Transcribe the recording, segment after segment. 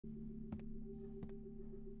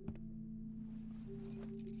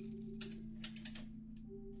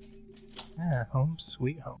Home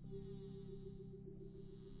sweet home.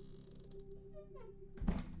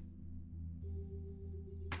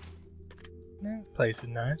 This place is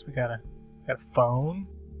nice. We got a phone.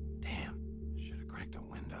 Damn, should have cracked a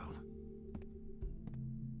window.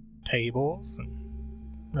 Tables, and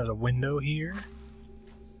there's a window here.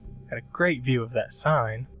 Got a great view of that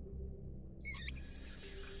sign.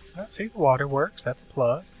 See, the water works. That's a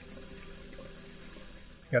plus.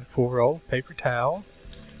 Got a full roll of paper towels.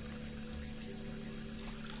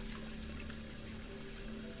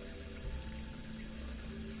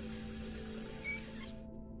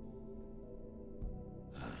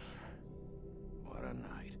 What a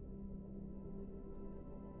night.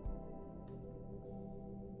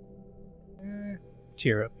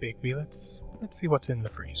 Cheer up, Bigby. Let's see what's in the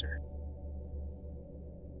freezer.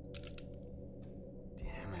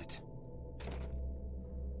 Damn it.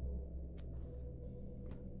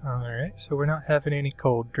 Alright, so we're not having any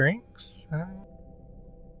cold drinks.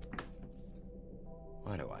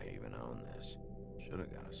 Why do I even own this? Should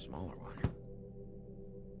have got a smaller one.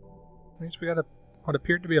 At least we got what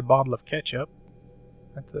appeared to be a bottle of ketchup.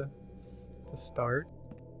 That's a start.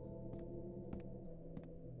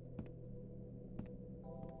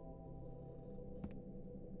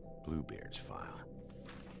 Bluebeard's file.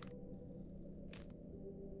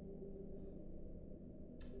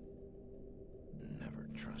 Never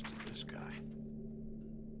trusted this guy.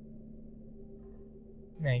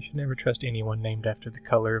 Yeah, you should never trust anyone named after the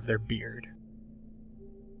color of their beard.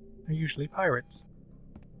 They're usually pirates.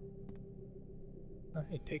 Oh,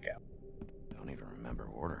 hey, takeout. Don't even remember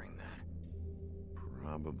ordering that.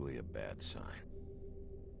 Probably a bad sign.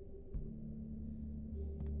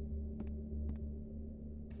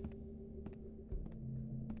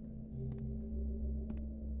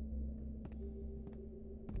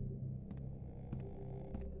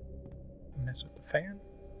 Mess with the fan?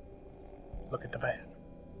 Look at the van.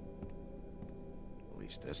 At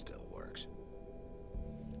least this still works.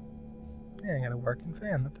 Yeah, I got a working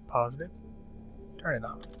fan. That's a positive. Turn it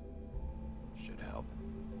on. Should help.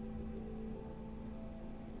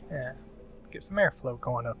 Yeah. Get some airflow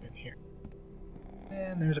going up in here.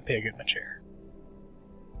 And there's a pig in my chair.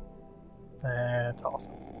 That's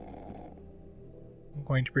awesome. I'm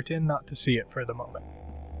going to pretend not to see it for the moment.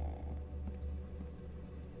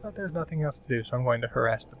 But there's nothing else to do, so I'm going to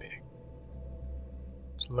harass the pig.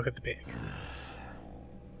 So look at the pig.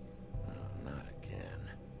 Oh, not again.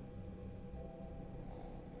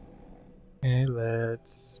 Okay,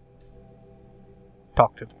 let's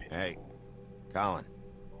talk to the pig. Hey, Colin.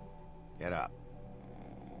 Get up.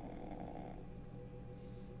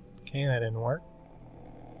 Okay, that didn't work.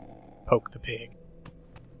 Poke the pig.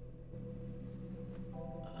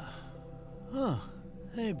 Oh,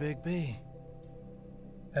 hey, Big B.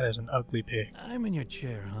 That is an ugly pig. I'm in your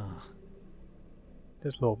chair, huh?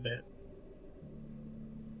 Just a little bit.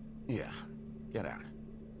 Yeah, get out.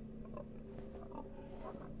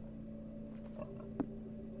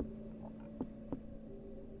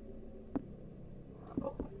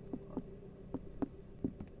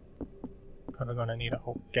 Probably gonna need a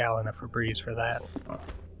whole gallon of Febreze for that.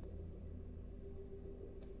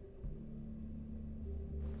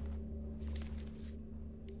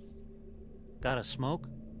 Got a smoke?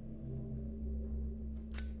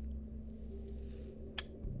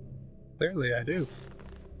 Clearly I do.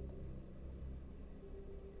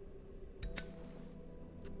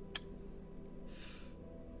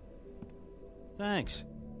 Thanks.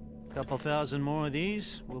 Couple thousand more of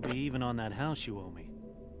these, we'll be even on that house you owe me.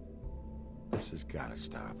 This has gotta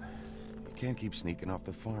stop. You can't keep sneaking off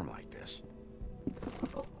the farm like this.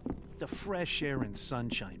 The fresh air and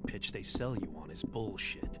sunshine pitch they sell you on is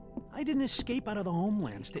bullshit. I didn't escape out of the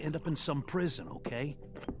homelands to end up in some prison, okay?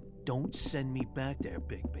 Don't send me back there,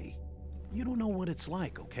 Big B. You don't know what it's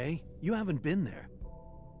like, okay? You haven't been there.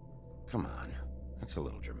 Come on, that's a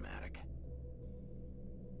little dramatic.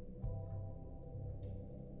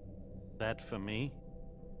 That for me?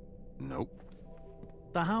 Nope.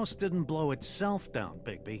 The house didn't blow itself down,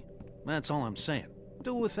 Bigby. That's all I'm saying.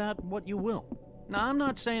 Do with that what you will. Now, I'm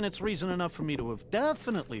not saying it's reason enough for me to have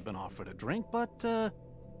definitely been offered a drink, but,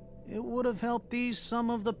 it would have helped ease some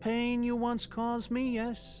of the pain you once caused me,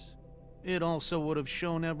 yes? It also would have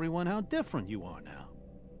shown everyone how different you are now.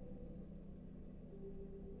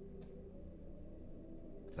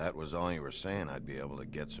 If that was all you were saying, I'd be able to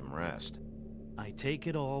get some rest. I take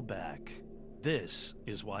it all back. This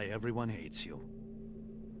is why everyone hates you.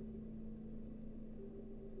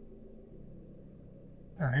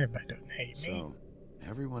 Oh, everybody doesn't hate me. So,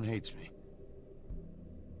 everyone hates me.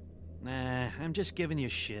 Nah, I'm just giving you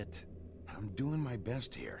shit. I'm doing my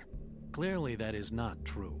best here. Clearly that is not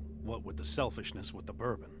true. What with the selfishness with the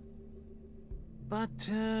bourbon. But,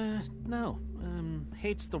 no.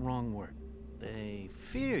 Hate's the wrong word. They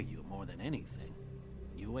fear you more than anything.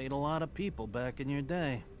 You ate a lot of people back in your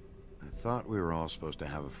day. I thought we were all supposed to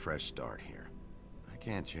have a fresh start here. I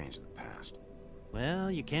can't change the past.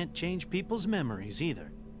 Well, you can't change people's memories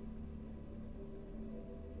either.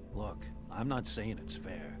 Look, I'm not saying it's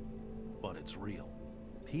fair, but it's real.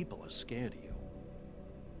 People are scared of you.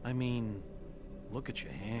 I mean, look at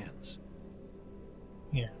your hands.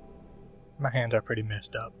 Yeah. My hands are pretty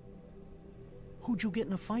messed up. Who'd you get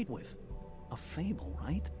in a fight with? A fable,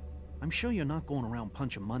 right? I'm sure you're not going around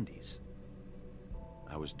punching Mondays.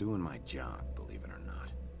 I was doing my job, believe it or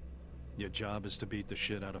not. Your job is to beat the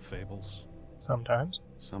shit out of fables? Sometimes.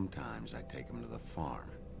 Sometimes I take them to the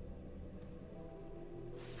farm.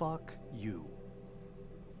 Fuck you.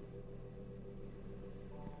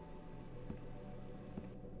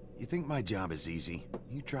 You think my job is easy?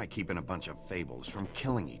 You try keeping a bunch of fables from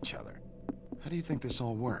killing each other. How do you think this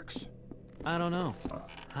all works? I don't know.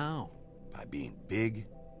 How? By being big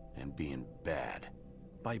and being bad.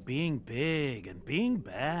 By being big and being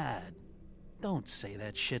bad. Don't say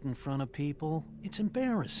that shit in front of people. It's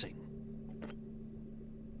embarrassing.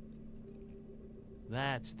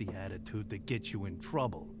 That's the attitude that gets you in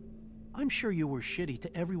trouble. I'm sure you were shitty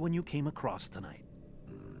to everyone you came across tonight.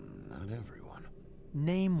 Not everyone.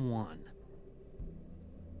 Name one.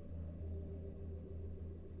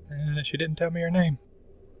 She didn't tell me her name.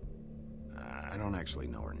 I don't actually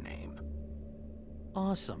know her name.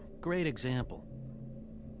 Awesome. Great example.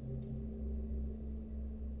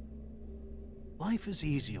 Life is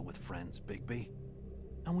easier with friends, Bigby.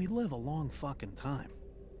 And we live a long fucking time.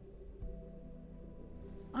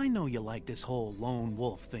 I know you like this whole lone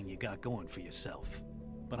wolf thing you got going for yourself.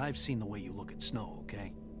 But I've seen the way you look at Snow,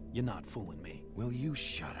 okay? You're not fooling me. Will you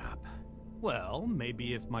shut up? Well,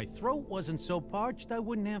 maybe if my throat wasn't so parched, I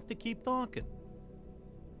wouldn't have to keep talking.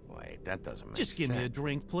 Wait, that doesn't make Just sense. give me a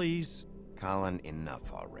drink, please. Colin,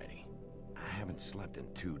 enough already. I haven't slept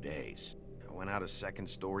in 2 days. I went out a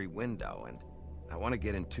second-story window, and I want to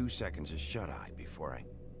get in 2 seconds of shut-eye before I...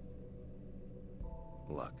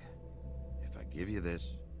 Look, if I give you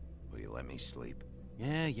this, will you let me sleep?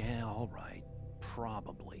 Yeah, all right.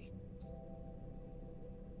 Probably.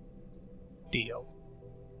 Deal.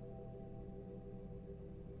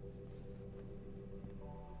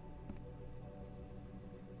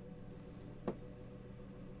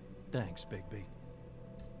 Thanks, Bigby.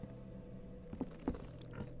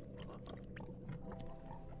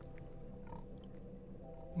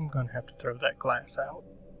 I'm gonna have to throw that glass out.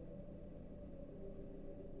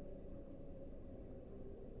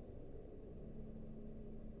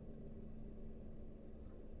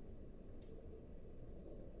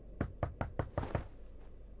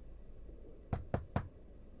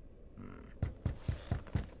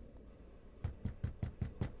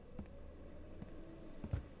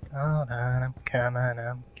 Hold on, I'm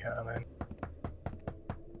coming.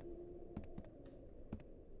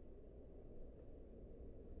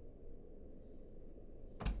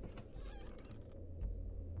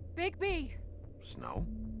 Bigby! Snow?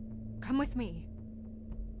 Come with me.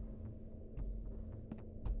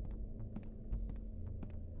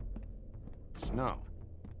 Snow.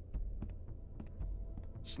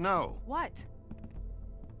 Snow! What?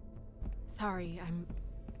 Sorry,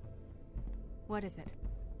 What is it?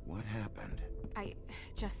 What happened? I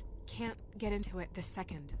just can't get into it this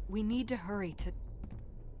second. We need to hurry to...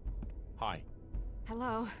 Hi.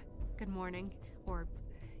 Hello. Good morning. Or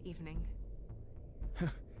evening.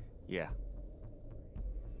 Yeah.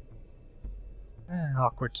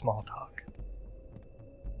 Awkward small talk.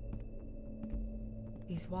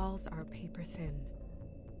 These walls are paper thin.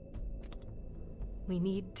 We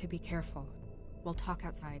need to be careful. We'll talk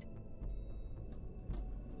outside.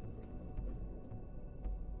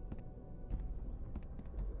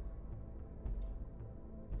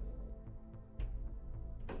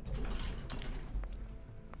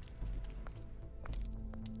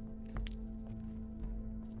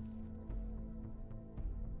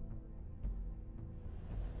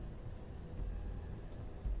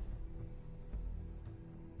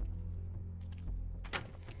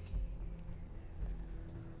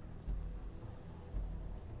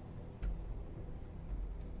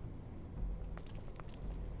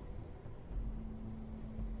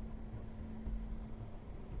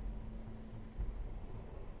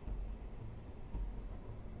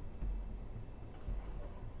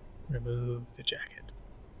 Remove the jacket.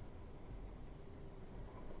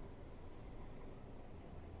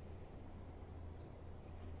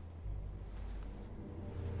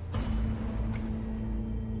 No.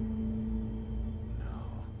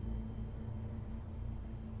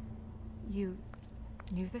 You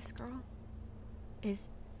knew this girl?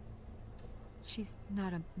 She's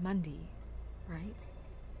not a Mundy, right?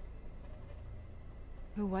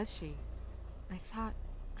 Who was she? I thought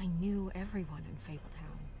I knew everyone in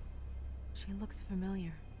Fabletown. She looks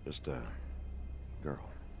familiar. Just a girl.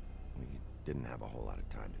 We didn't have a whole lot of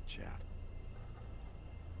time to chat.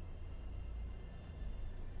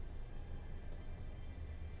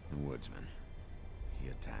 The woodsman. He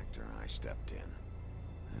attacked her, I stepped in.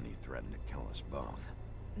 And he threatened to kill us both.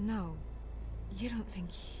 No, you don't think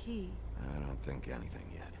he... I don't think anything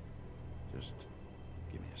yet. Just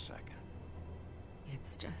give me a second.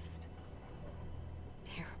 It's just...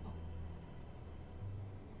 terrible.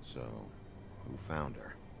 So, who found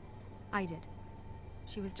her? I did.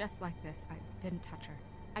 She was just like this. I didn't touch her.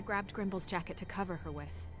 I grabbed Grimble's jacket to cover her with.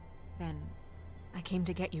 Then, I came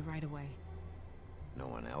to get you right away. No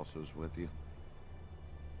one else was with you?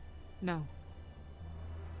 No.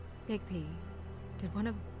 Big P, did one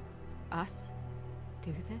of us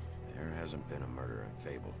do this? There hasn't been a murder in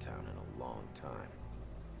Fabletown in a long time.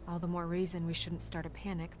 All the more reason we shouldn't start a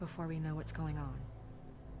panic before we know what's going on.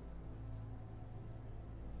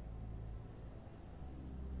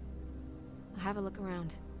 I'll have a look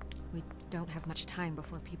around. We don't have much time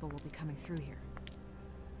before people will be coming through here.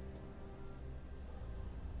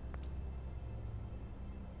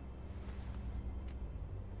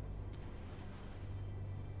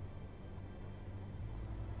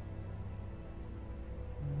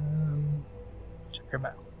 Check her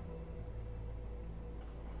out.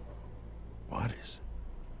 What is?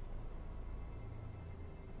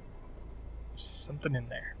 Something in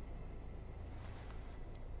there.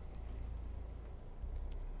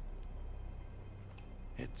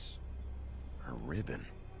 It's her ribbon.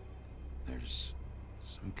 There's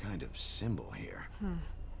some kind of symbol here. Huh.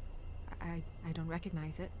 I don't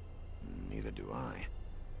recognize it. Neither do I.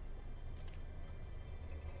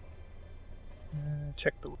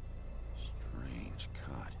 Check the... Strange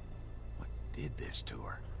cut. What did this to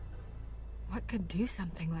her? What could do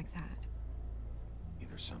something like that?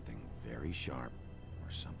 Either something very sharp,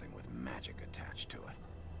 or something with magic attached to it.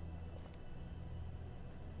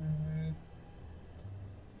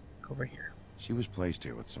 Over here. She was placed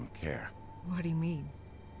here with some care. What do you mean?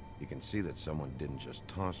 You can see that someone didn't just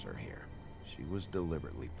toss her here. She was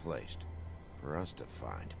deliberately placed, for us to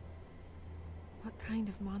find. What kind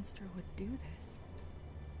of monster would do this?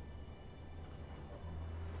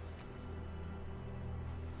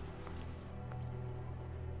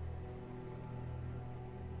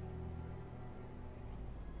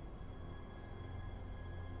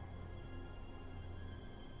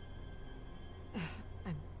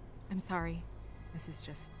 I'm sorry. This is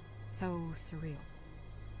just so surreal.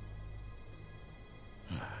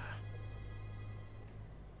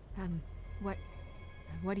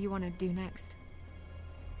 What do you want to do next?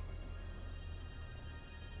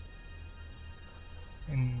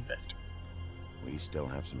 Investigate. We still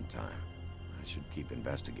have some time. I should keep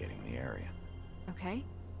investigating the area. Okay,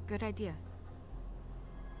 good idea.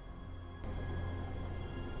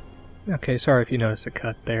 Okay, sorry if you noticed a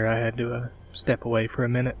cut there. I had to step away for a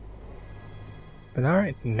minute. But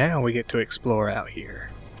alright, now we get to explore out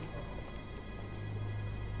here.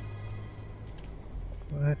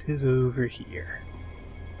 What is over here?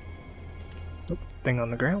 Oh, thing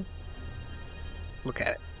on the ground. Look at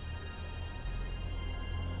it.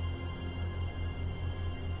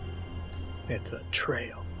 It's a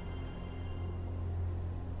trail.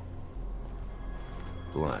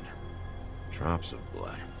 Blood. Drops of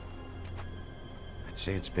blood. I'd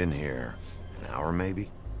say it's been here an hour,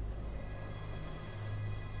 maybe?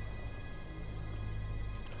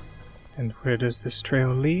 And where does this trail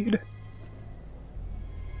lead?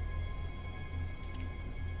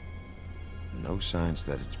 No signs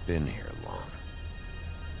that it's been here long.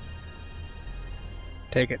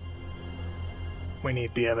 Take it. We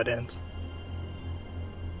need the evidence.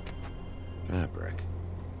 Fabric.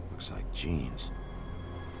 Looks like jeans.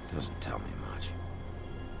 Doesn't tell me much.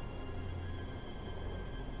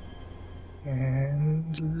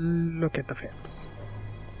 And look at the fence.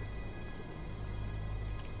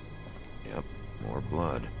 Yep, more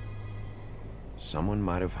blood. Someone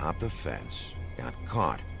might have hopped the fence, got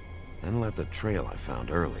caught, and left the trail I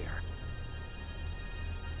found earlier.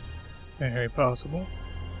 Very possible.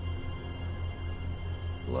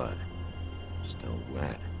 Blood. Still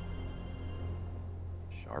wet.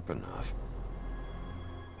 Sharp enough.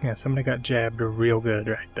 Yeah, somebody got jabbed real good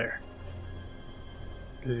right there.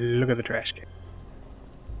 Look at the trash can.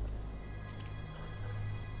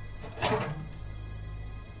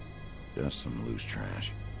 Just some loose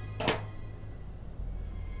trash.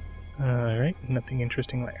 Alright, nothing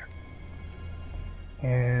interesting there.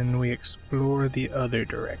 and we explore the other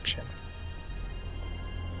direction.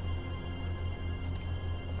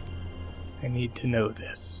 I need to know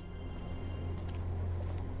this.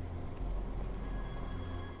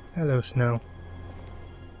 Hello, Snow.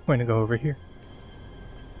 We're gonna go over here.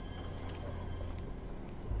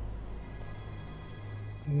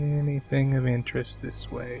 Anything of interest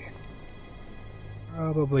this way?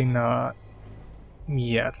 Probably not.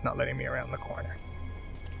 Yeah, it's not letting me around the corner.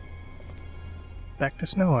 Back to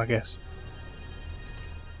Snow, I guess.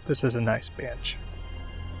 This is a nice bench.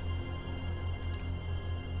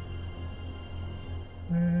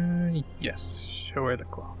 Yes, show her the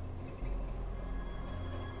cloth.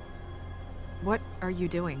 What are you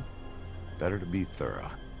doing? Better to be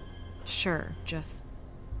thorough. Sure, just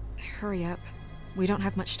hurry up. We don't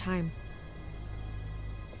have much time.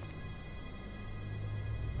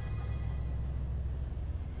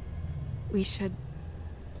 We should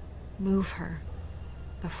move her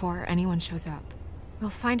before anyone shows up.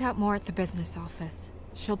 We'll find out more at the business office.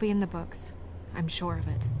 She'll be in the books. I'm sure of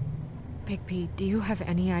it. Bigby, do you have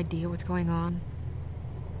any idea what's going on?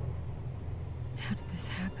 How did this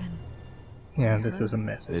happen? Yeah, this is a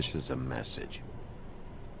message. This is a message.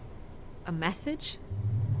 A message?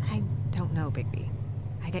 I don't know, Bigby.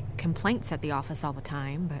 I get complaints at the office all the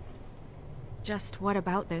time, but just what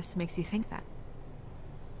about this makes you think that?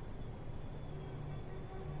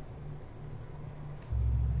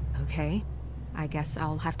 Okay, I guess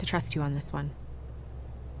I'll have to trust you on this one.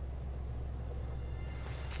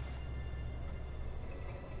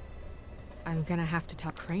 I'm gonna have to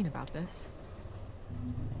tell Crane about this.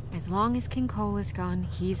 As long as King Cole is gone,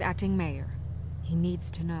 he's acting mayor. He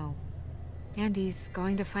needs to know. And he's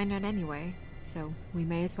going to find out anyway, so we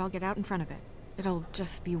may as well get out in front of it. It'll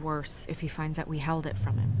just be worse if he finds out we held it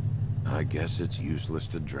from him. I guess it's useless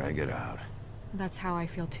to drag it out. That's how I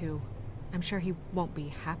feel too. I'm sure he won't be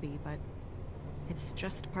happy, but it's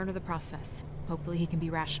just part of the process. Hopefully he can be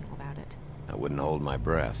rational about it. I wouldn't hold my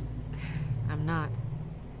breath. I'm not.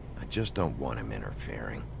 I just don't want him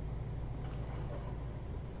interfering.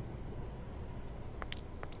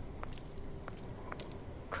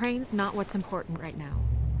 Crane's not what's important right now.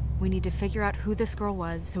 We need to figure out who this girl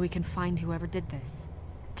was so we can find whoever did this.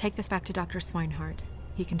 Take this back to Dr. Swinehart.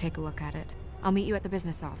 He can take a look at it. I'll meet you at the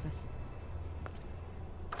business office.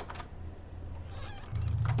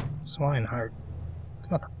 Swinehart. It's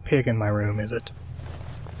not the pig in my room, is it?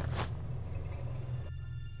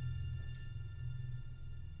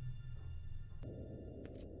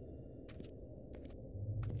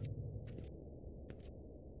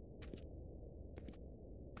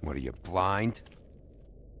 What are you, blind?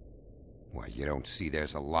 Why, you don't see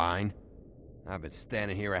there's a line? I've been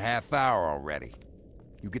standing here a half hour already.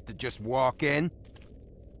 You get to just walk in?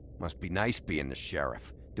 Must be nice being the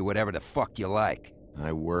sheriff. Do whatever the fuck you like.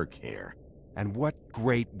 I work here. And what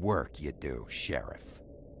great work you do, Sheriff.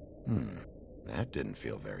 That didn't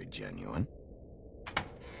feel very genuine.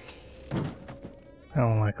 I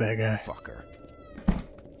don't like that guy. Fucker.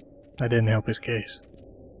 I didn't help his case.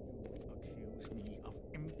 Accuse me of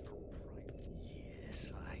impropriety.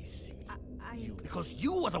 Yes, I see. Because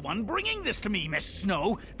you are the one bringing this to me, Miss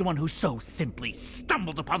Snow. The one who so simply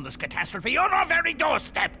stumbled upon this catastrophe on our very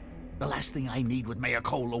doorstep. The last thing I need with Mayor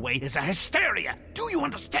Cole away is a hysteria. Do you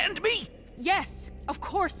understand me? Yes, of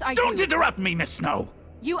course I do. Don't interrupt me, Miss Snow.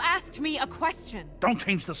 You asked me a question. Don't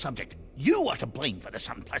change the subject. You are to blame for this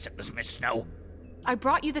unpleasantness, Miss Snow. I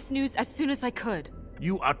brought you this news as soon as I could.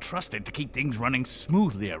 You are trusted to keep things running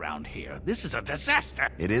smoothly around here. This is a disaster.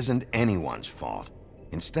 It isn't anyone's fault.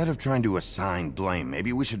 Instead of trying to assign blame,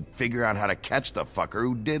 maybe we should figure out how to catch the fucker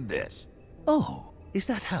who did this. Oh, is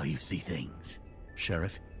that how you see things?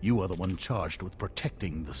 Sheriff, you are the one charged with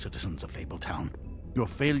protecting the citizens of Fabletown. Your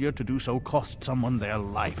failure to do so cost someone their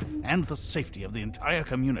life and the safety of the entire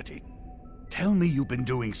community. Tell me you've been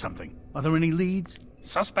doing something. Are there any leads?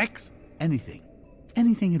 Suspects? Anything.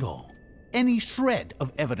 Anything at all. Any shred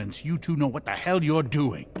of evidence you two know what the hell you're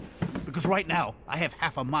doing. Because right now, I have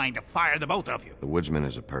half a mind to fire the both of you. The woodsman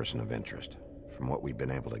is a person of interest. From what we've been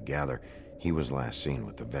able to gather, he was last seen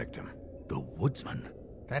with the victim. The woodsman?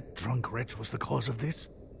 That drunk wretch was the cause of this?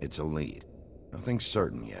 It's a lead. Nothing's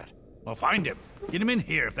certain yet. Well, find him. Get him in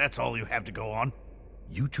here if that's all you have to go on.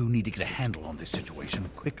 You two need to get a handle on this situation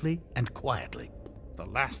quickly and quietly. The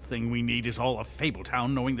last thing we need is all of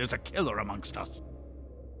Fabletown knowing there's a killer amongst us.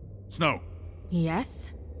 Snow. Yes?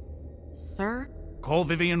 Sir? Call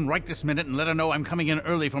Vivian right this minute and let her know I'm coming in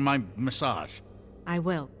early for my massage. I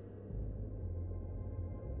will.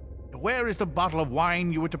 Where is the bottle of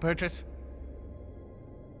wine you were to purchase?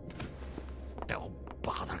 Oh,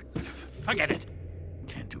 bother. Forget it.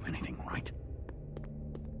 Can't do anything right.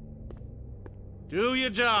 Do your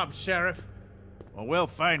job, Sheriff. Or we'll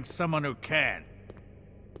find someone who can.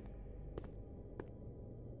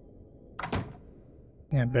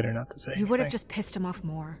 Yeah, better not to say You would have anything. just pissed him off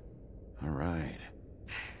more. All right.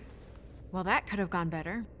 Well, that could have gone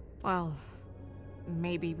better. Well,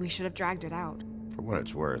 maybe we should have dragged it out. For what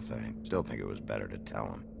it's worth, I still think it was better to tell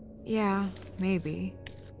him. Yeah, maybe.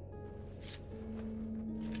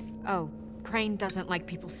 Oh, Crane doesn't like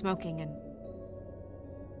people smoking and...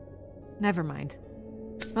 Never mind.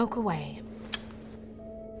 Smoke away.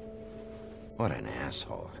 What an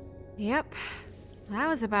asshole. Yep. That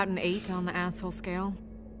was about an 8 on the asshole scale.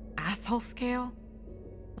 Asshole scale?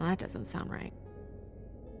 Well, that doesn't sound right.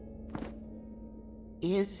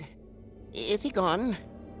 Is he gone?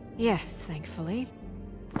 Yes, thankfully.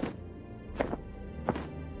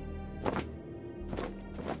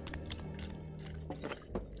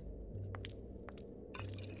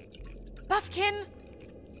 Buffkin!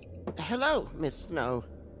 Hello, Miss Snow.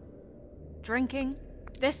 Drinking?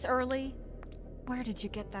 This early? Where did you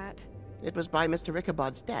get that? It was by Mr.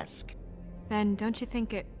 Ichabod's desk. Then don't you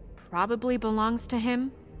think it probably belongs to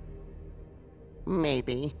him?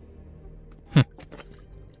 Maybe.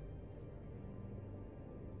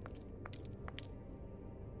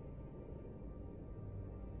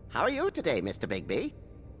 How are you today, Mr. Bigby?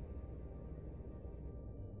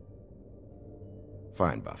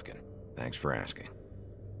 Fine, Buffkin. Thanks for asking.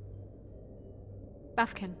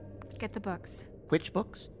 Buffkin, get the books. Which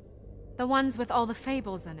books? The ones with all the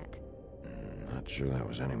fables in it. Not sure that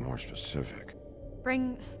was any more specific.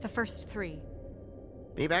 Bring the first 3.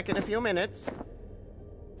 Be back in a few minutes.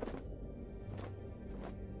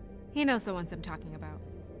 He knows the ones I'm talking about.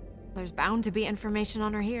 There's bound to be information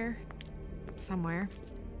on her here. Somewhere.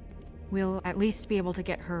 We'll at least be able to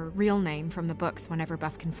get her real name from the books whenever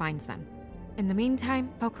Buffkin finds them. In the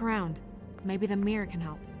meantime, poke around. Maybe the mirror can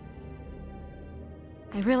help.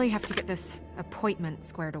 I really have to get this appointment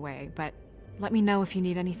squared away, but let me know if you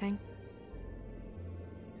need anything.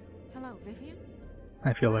 Hello, Vivian?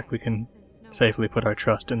 I feel like we can safely put our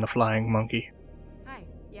trust in the flying monkey. Hi,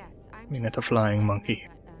 yes, I mean, it's a flying monkey.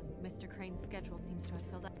 Mr. Crane's schedule seems to have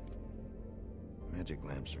filled up. Magic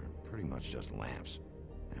lamps are pretty much just lamps,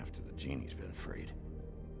 after the genie's been freed.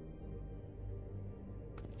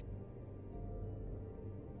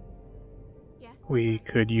 Yes? We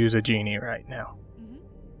could use a genie right now.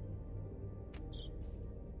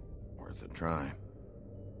 Worth a try.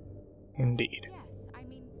 Indeed. Yes, I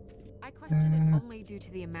mean, I questioned it only due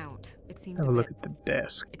to the amount. It seemed Have a a look bit at the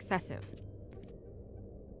desk. excessive.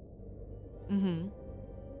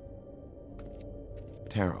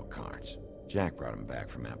 Tarot cards. Jack brought them back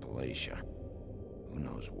from Appalachia. Who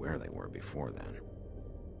knows where they were before then?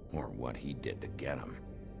 Or what he did to get them.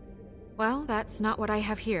 Well, that's not what I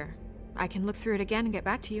have here. I can look through it again and get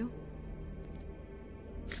back to you.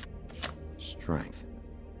 Strength.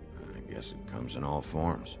 I guess it comes in all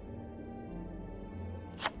forms.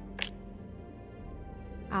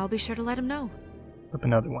 I'll be sure to let him know. Flip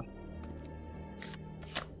another one.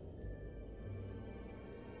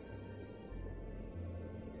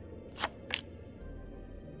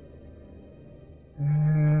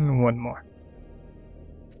 And one more.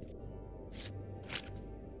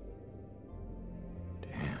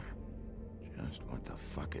 Damn. Just what the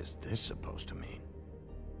fuck is this supposed to mean?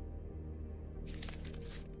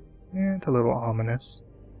 Yeah, it's a little ominous.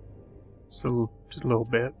 So, just a little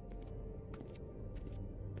bit.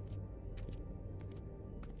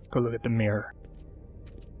 Go look at the mirror.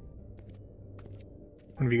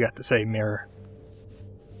 What have you got to say, mirror?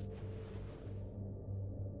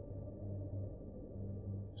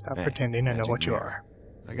 Stop Hey, pretending I know magic what you mirror. are.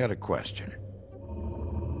 I got a question.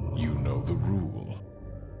 You know the rule.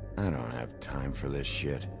 I don't have time for this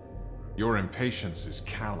shit. Your impatience is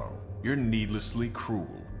callow. You're needlessly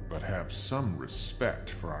cruel, but have some respect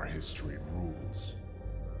for our history and rules.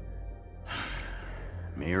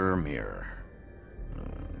 Mirror, mirror.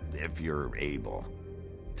 If you're able,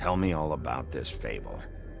 tell me all about this fable.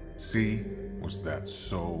 See? Was that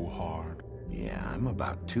so hard? Yeah, I'm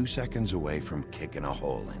about 2 seconds away from kicking a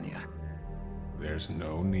hole in you. There's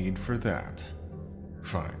no need for that.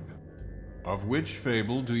 Fine. Of which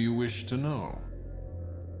fable do you wish to know?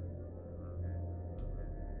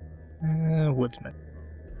 Woodsman.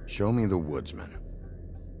 Show me the woodsman.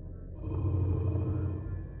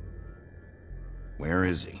 Where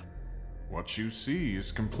is he? What you see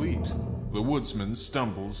is complete. The woodsman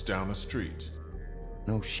stumbles down a street.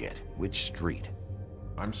 No shit. Which street?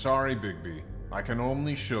 I'm sorry, Bigby. I can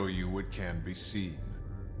only show you what can be seen.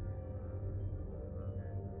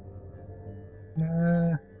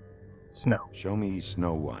 Snow. Show me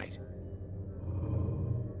Snow White.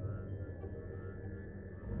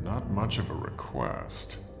 Not much of a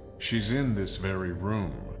request. She's in this very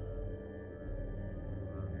room.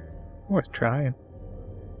 Worth trying.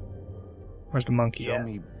 Where's the monkey Show at?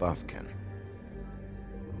 me Buffkin.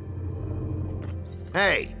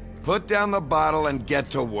 Hey, put down the bottle and get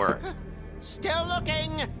to work. Still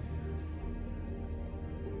looking!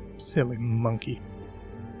 Silly monkey.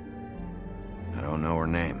 I don't know her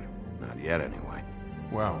name. Not yet, anyway.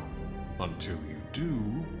 Well, until you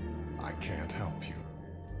do, I can't help you.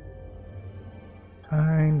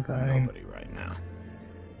 Fine, fine. Nobody right now.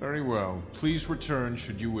 Very well. Please return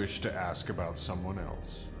should you wish to ask about someone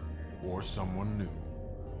else. Or someone new.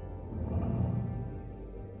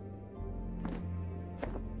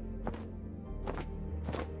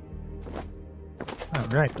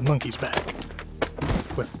 Alright, the monkey's back.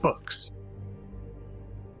 With books.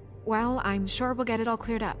 Well, I'm sure we'll get it all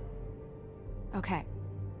cleared up. Okay.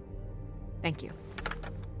 Thank you.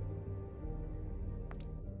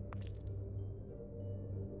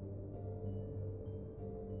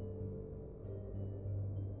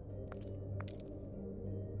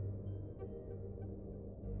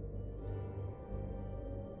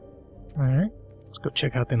 Alright, let's go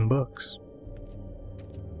check out them books.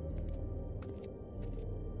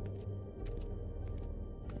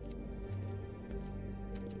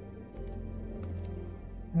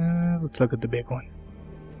 Let's look at the big one.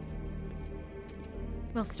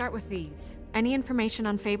 We'll start with these. Any information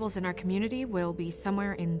on fables in our community will be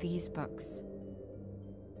somewhere in these books.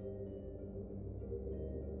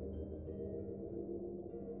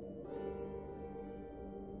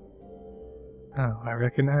 Oh, I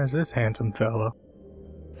recognize this handsome fellow.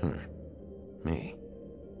 Me.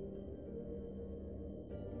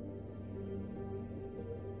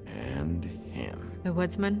 And him. The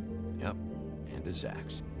woodsman? Yep. And his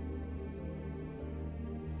axe.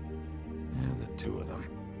 And the two of them.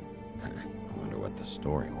 I wonder what the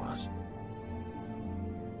story was.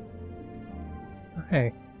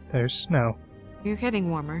 Hey, there's snow. You're getting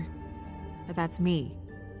warmer. But that's me.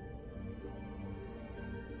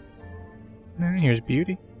 And here's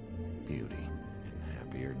Beauty. Beauty in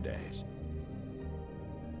happier days.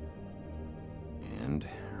 And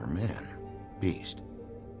her man, Beast.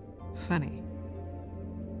 Funny.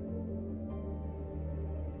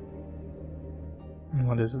 And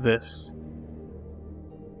what is this?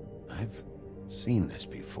 I've seen this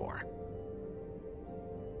before.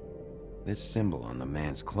 This symbol on the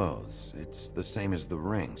man's clothes, it's the same as the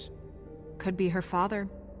rings. Could be her father.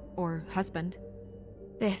 Or husband.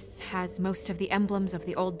 This has most of the emblems of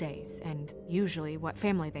the old days, and usually what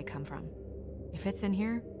family they come from. If it's in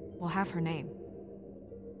here, we'll have her name.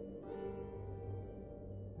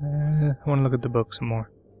 I want to look at the book some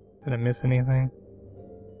more. Did I miss anything?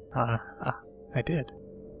 I did.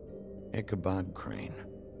 Ichabod Crane.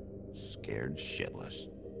 Scared shitless.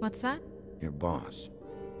 What's that? Your boss.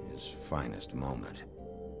 His finest moment.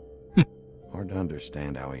 Hard to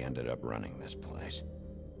understand how he ended up running this place.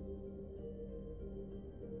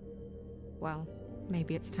 Well,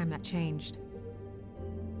 maybe it's time that changed.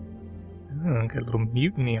 Oh, got a little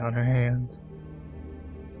mutiny on her hands.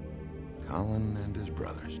 Colin and his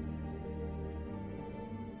brothers.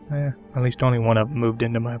 At least only one of them moved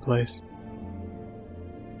into my place.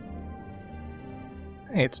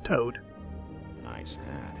 Hey, it's Toad. Nice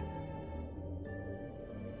hat.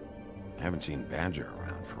 I haven't seen Badger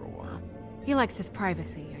around for a while. He likes his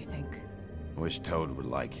privacy, I think. I wish Toad would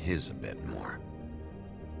like his a bit more.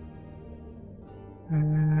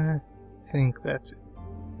 I think that's it.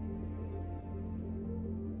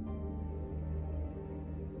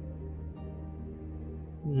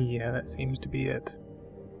 Yeah, that seems to be it.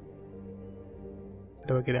 How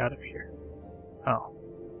do I get out of here? Oh.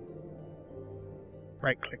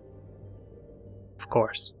 Right click. Of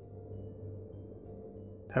course.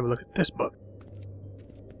 Let's have a look at this book.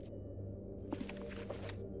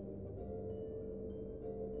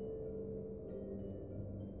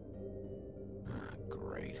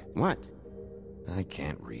 Great. What? I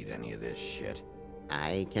can't read any of this shit.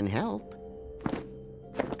 I can help.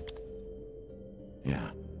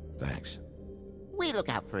 Yeah, thanks. We look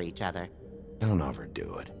out for each other. Don't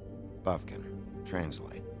overdo it. Buffkin,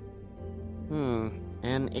 translate.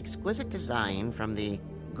 An exquisite design from the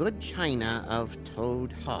good china of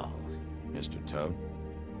Toad Hall. Mr. Toad?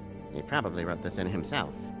 He probably wrote this in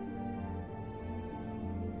himself.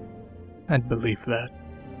 I'd believe that.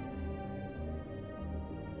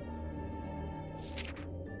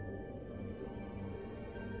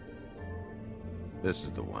 This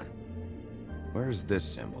is the one. Where's this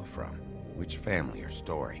symbol from? Which family or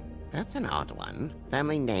story? That's an odd one.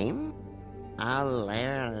 Family name?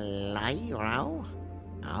 Alerlairao?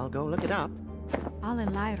 I'll go look it up. Alle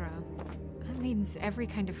Lyra. That means every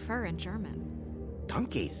kind of fur in German.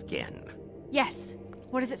 Donkey skin. Yes.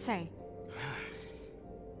 What does it say?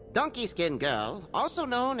 Donkey skin girl, also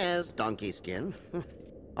known as donkey skin,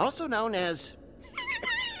 also known as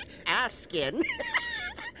ass skin,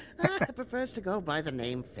 prefers to go by the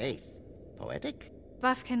name Faith. Poetic?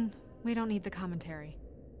 Buffkin, we don't need the commentary.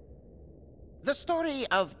 The story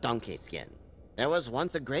of Donkey Skin. There was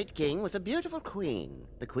once a great king with a beautiful queen.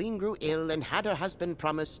 The queen grew ill and had her husband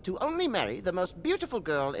promise to only marry the most beautiful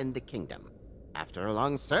girl in the kingdom. After a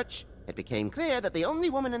long search, it became clear that the only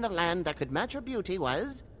woman in the land that could match her beauty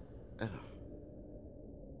was...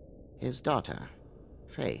 his daughter,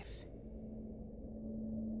 Faith.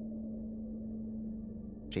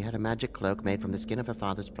 She had a magic cloak made from the skin of her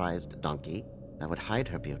father's prized donkey that would hide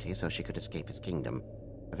her beauty so she could escape his kingdom.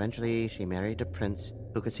 Eventually, she married a prince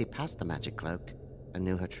who could see past the magic cloak and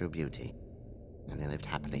knew her true beauty. And they lived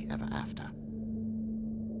happily ever after.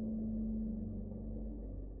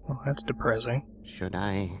 Well, that's depressing. Should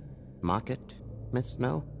I mark it, Miss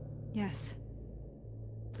Snow? Yes.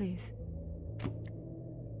 Please.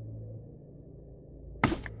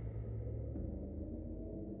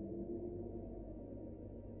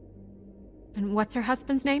 And what's her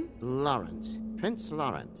husband's name? Lawrence. Prince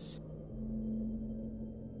Lawrence.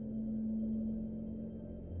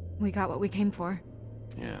 We got what we came for.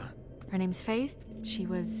 Yeah. Her name's Faith. She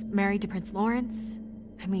was married to Prince Lawrence.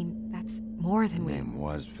 I mean, that's more than Her name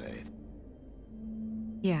was Faith.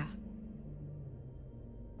 Yeah.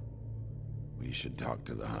 We should talk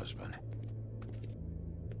to the husband.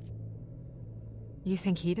 You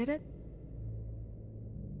think he did it?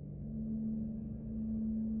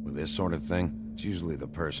 With this sort of thing, it's usually the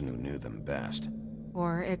person who knew them best.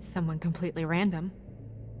 Or it's someone completely random.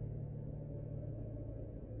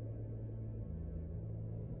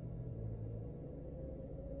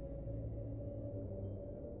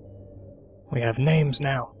 We have names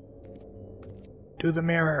now. To the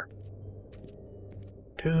mirror.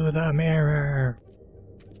 To the mirror.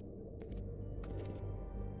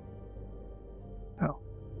 Oh.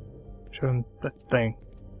 Show him the thing.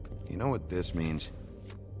 You know what this means?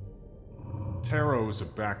 Tarot is a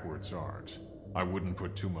backwards art. I wouldn't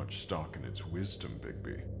put too much stock in its wisdom,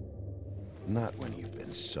 Bigby. Not when you've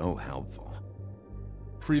been so helpful.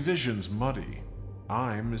 Prevision's muddy.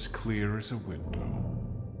 I'm as clear as a window.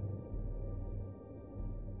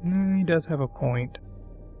 He does have a point.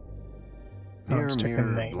 Mirror, Let's check the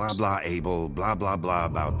mirror, names. blah blah able, blah blah blah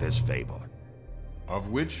about this fable. Of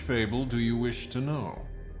which fable do you wish to know?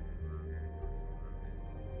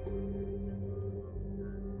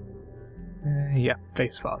 Yeah,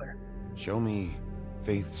 Faith's father. Show me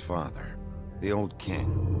Faith's father, the old king.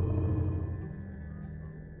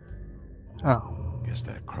 Oh. Guess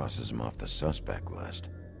that crosses him off the suspect list.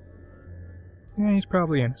 Yeah, he's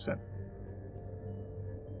probably innocent.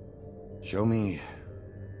 Show me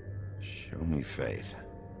Faith.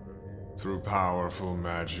 Through powerful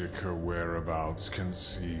magic, her whereabouts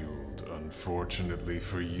concealed. Unfortunately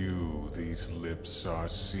for you, these lips are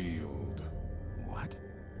sealed. What?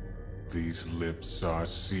 These lips are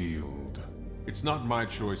sealed. It's not my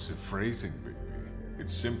choice of phrasing, Bigby.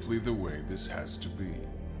 It's simply the way this has to be.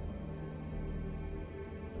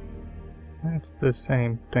 That's the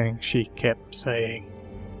same thing she kept saying.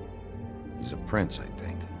 He's a prince, I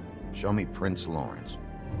think. Show me Prince Lawrence.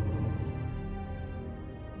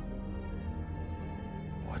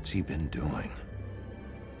 What's he been doing?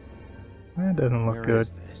 That doesn't look Where good.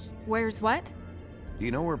 is this? Where's what? Do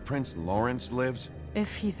you know where Prince Lawrence lives?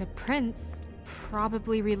 If he's a prince,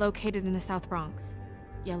 probably relocated in the South Bronx.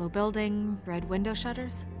 Yellow building, red window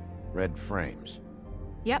shutters. Red frames.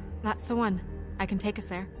 Yep, that's the one. I can take us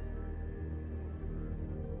there.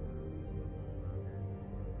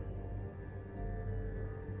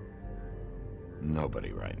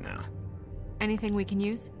 Nobody right now. Anything we can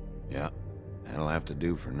use? Yeah, that'll have to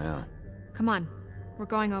do for now. Come on, we're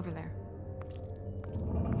going over there.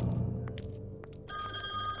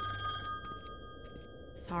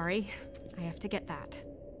 Sorry, I have to get that.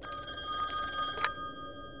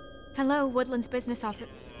 Hello, Woodland's business office.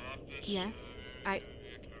 Yes,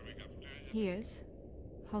 He is.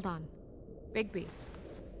 Hold on. Bigby,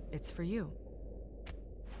 it's for you.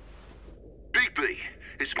 Bigby,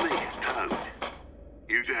 it's me, Toad.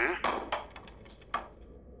 You there?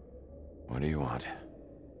 What do you want?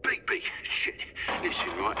 Bigby, shit. Listen,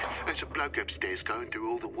 right, there's a bloke upstairs going through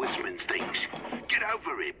all the woodsman's things. Get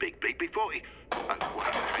over here, Bigby, before he... Oh,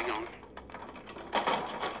 wait, hang on.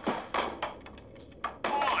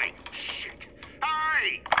 Oi, shit.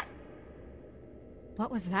 Hey! What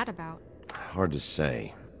was that about? Hard to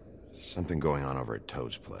say. Something going on over at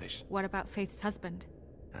Toad's place. What about Faith's husband?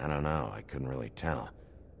 I don't know, I couldn't really tell.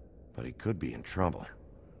 But he could be in trouble.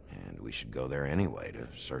 And we should go there anyway to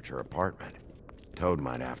search her apartment. Toad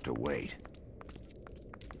might have to wait.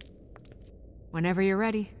 Whenever you're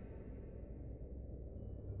ready.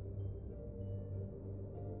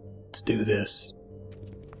 Let's do this.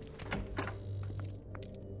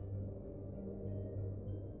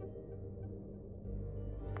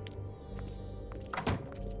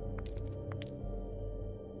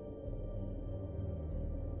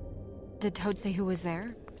 Did Toad say who was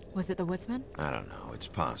there? Was it the woodsman? I don't know, it's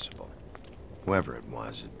possible. Whoever it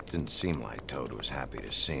was, it didn't seem like Toad was happy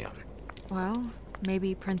to see him. Well,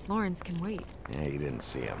 maybe Prince Lawrence can wait. Yeah, he didn't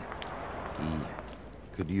see him. He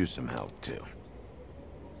could use some help, too.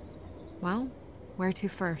 Well, where to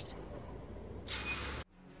first?